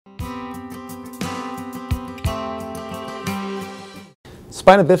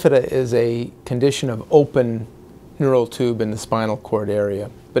Spina bifida is a condition of open neural tube in the spinal cord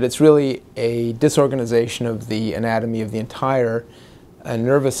area, but it's really a disorganization of the anatomy of the entire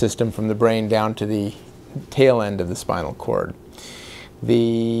nervous system from the brain down to the tail end of the spinal cord.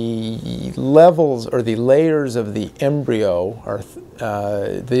 The levels or the layers of the embryo are,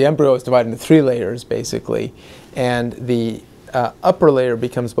 the embryo is divided into 3 layers basically, and the upper layer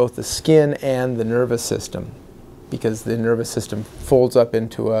becomes both the skin and the nervous system, because the nervous system folds up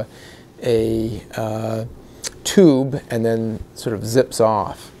into a tube and then sort of zips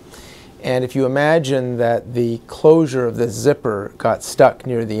off. And if you imagine that the closure of this zipper got stuck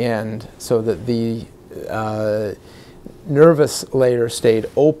near the end so that the nervous layer stayed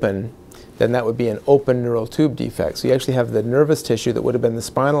open, then that would be an open neural tube defect. So you actually have the nervous tissue that would have been the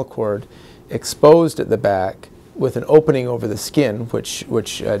spinal cord exposed at the back with an opening over the skin, which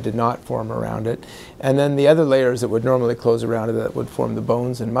did not form around it. And then the other layers that would normally close around it that would form the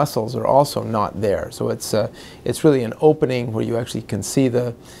bones and muscles are also not there. So it's really an opening where you actually can see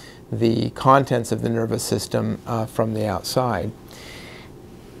the contents of the nervous system from the outside.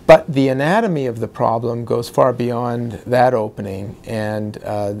 But the anatomy of the problem goes far beyond that opening, and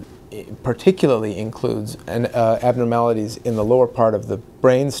particularly includes abnormalities in the lower part of the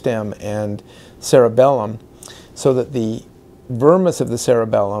brainstem and cerebellum, so that the vermis of the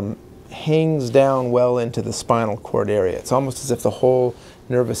cerebellum hangs down well into the spinal cord area. It's almost as if the whole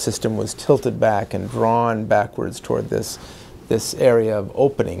nervous system was tilted back and drawn backwards toward this area of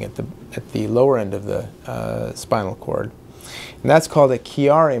opening at the lower end of the spinal cord. And that's called a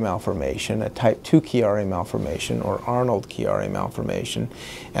Chiari malformation, a type 2 Chiari malformation, or Arnold-Chiari malformation.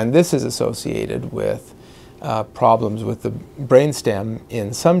 And this is associated with problems with the brainstem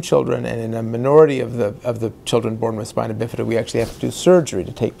in some children, and in a minority of the children born with spina bifida, we actually have to do surgery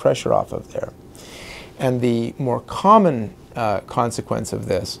to take pressure off of there. And the more common consequence of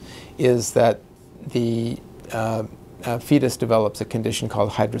this is that the fetus develops a condition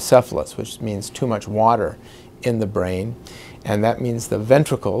called hydrocephalus, which means too much water in the brain, and that means the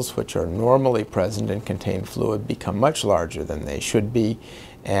ventricles, which are normally present and contain fluid, become much larger than they should be,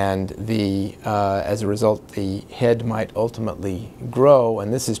 and as a result the head might ultimately grow,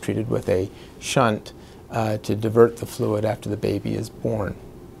 and this is treated with a shunt to divert the fluid after the baby is born.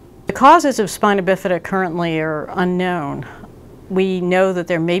 The causes of spina bifida currently are unknown. We know that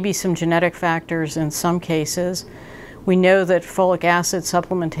there may be some genetic factors in some cases. We know that folic acid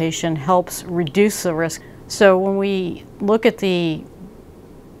supplementation helps reduce the risk. So when we look at the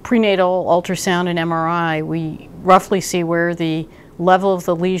prenatal ultrasound and MRI, we roughly see where the level of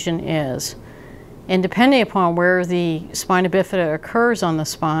the lesion is. And depending upon where the spina bifida occurs on the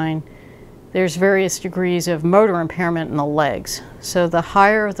spine, there's various degrees of motor impairment in the legs. So the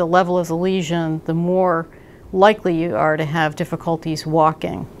higher the level of the lesion, the more likely you are to have difficulties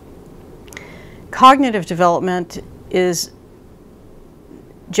walking. Cognitive development is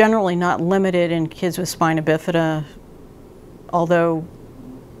generally not limited in kids with spina bifida, although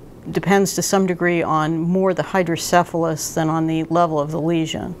depends to some degree on more the hydrocephalus than on the level of the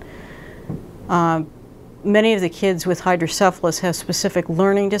lesion. Many of the kids with hydrocephalus have specific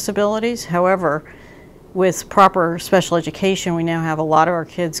learning disabilities. However, with proper special education, we now have a lot of our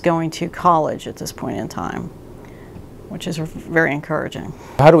kids going to college at this point in time, which is very encouraging.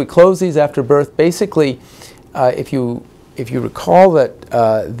 How do we close these after birth? Basically, if you recall that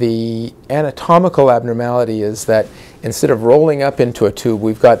the anatomical abnormality is that instead of rolling up into a tube,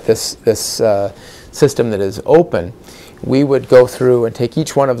 we've got this system that is open. We would go through and take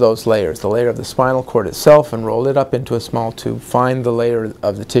each one of those layers, the layer of the spinal cord itself, and roll it up into a small tube, find the layer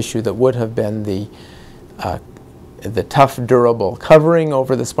of the tissue that would have been the tough, durable covering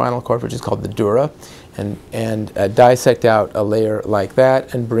over the spinal cord, which is called the dura, and dissect out a layer like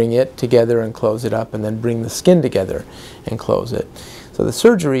that and bring it together and close it up, and then bring the skin together and close it. So the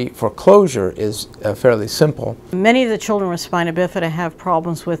surgery for closure is fairly simple. Many of the children with spina bifida have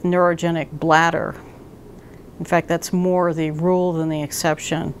problems with neurogenic bladder. In fact, that's more the rule than the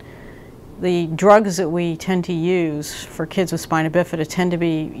exception. The drugs that we tend to use for kids with spina bifida tend to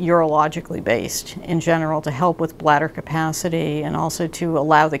be urologically based in general to help with bladder capacity and also to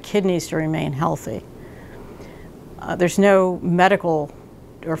allow the kidneys to remain healthy. There's no medical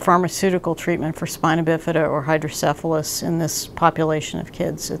or pharmaceutical treatment for spina bifida or hydrocephalus in this population of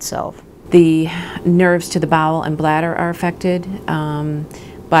kids itself. The nerves to the bowel and bladder are affected,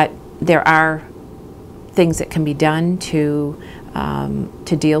 but there are things that can be done to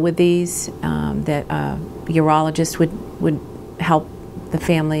deal with these that a urologist would help the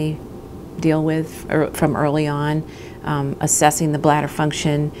family deal with from early on. assessing the bladder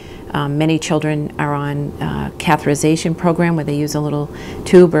function. Many children are on catheterization program where they use a little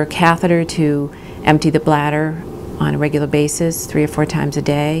tube or catheter to empty the bladder on a regular basis, 3 or 4 times a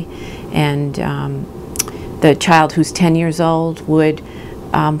day. And the child who's 10 years old would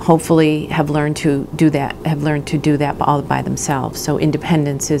hopefully have learned to do that all by themselves. So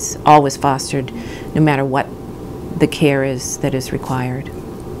independence is always fostered no matter what the care is that is required.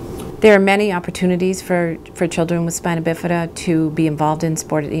 There are many opportunities for children with spina bifida to be involved in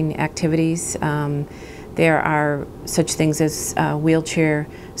sporting activities. There are such things as wheelchair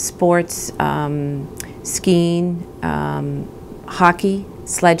sports, skiing, hockey,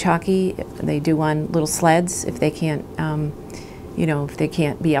 sledge hockey. They do on little sleds if they can't, you know, if they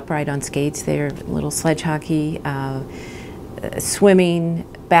can't be upright on skates. They're little sledge hockey, swimming,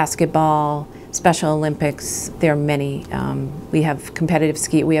 basketball, Special Olympics. There are many. We have competitive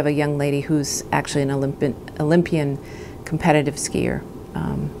ski. We have a young lady who's actually an Olympian competitive skier.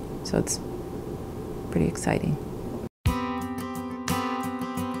 So it's pretty exciting.